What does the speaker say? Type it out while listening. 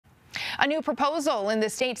A new proposal in the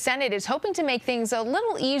state Senate is hoping to make things a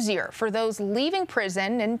little easier for those leaving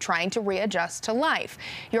prison and trying to readjust to life.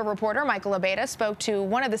 Your reporter, Michael Abeyta, spoke to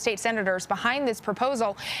one of the state senators behind this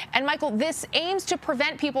proposal. And Michael, this aims to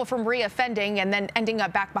prevent people from reoffending and then ending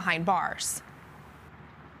up back behind bars.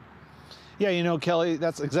 Yeah, you know, Kelly,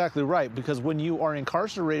 that's exactly right, because when you are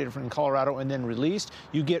incarcerated in Colorado and then released,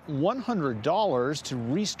 you get $100 to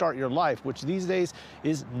restart your life, which these days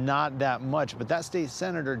is not that much. But that state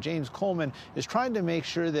senator, James Coleman, is trying to make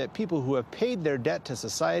sure that people who have paid their debt to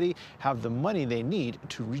society have the money they need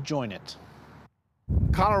to rejoin it.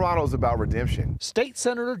 Colorado is about redemption. State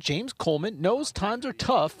Senator James Coleman knows times are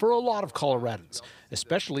tough for a lot of Coloradans,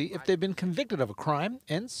 especially if they've been convicted of a crime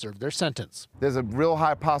and served their sentence. There's a real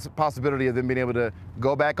high possibility of them being able to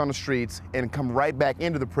go back on the streets and come right back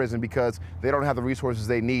into the prison because they don't have the resources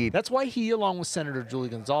they need. That's why he, along with Senator Julie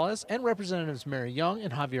Gonzalez and Representatives Mary Young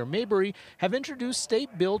and Javier Maybury, have introduced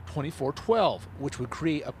State Bill 2412, which would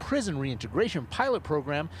create a prison reintegration pilot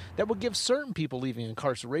program that would give certain people leaving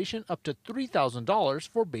incarceration up to $3,000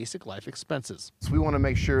 for basic life expenses. So we want to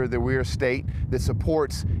make sure that we're a state that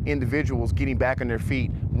supports individuals getting back on their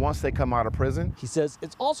feet once they come out of prison. He says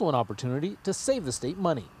it's also an opportunity to save the state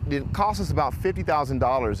money. It costs us about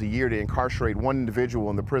 $50,000 a year to incarcerate one individual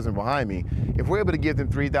in the prison behind me. If we're able to give them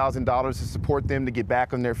 $3,000 to support them to get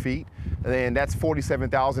back on their feet, then that's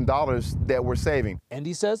 $47,000 that we're saving. And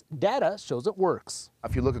he says data shows it works.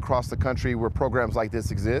 If you look across the country where programs like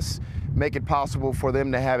this exist, make it possible for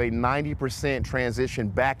them to have a 90% transition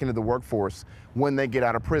back into the workforce when they get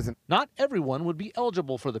out of prison. Not everyone would be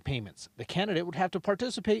eligible for the payments. The candidate would have to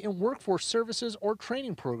participate in workforce services or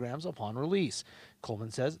training programs upon release.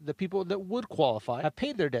 Coleman says the people that would qualify have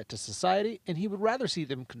paid their debt to society, and he would rather see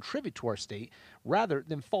them contribute to our state rather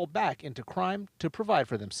than fall back into crime to provide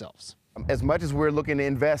for themselves. As much as we're looking to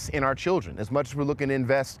invest in our children, as much as we're looking to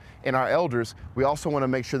invest in our elders, we also want to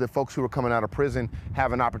make sure that folks who are coming out of prison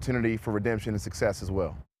have an opportunity for redemption and success as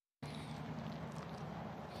well.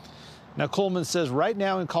 Now, Coleman says right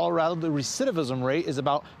now in Colorado, the recidivism rate is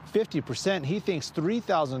about 50%. He thinks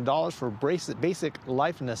 $3,000 for basic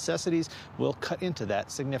life necessities will cut into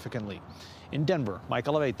that significantly. In Denver,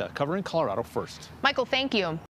 Michael Abeyta, covering Colorado First. Michael, thank you.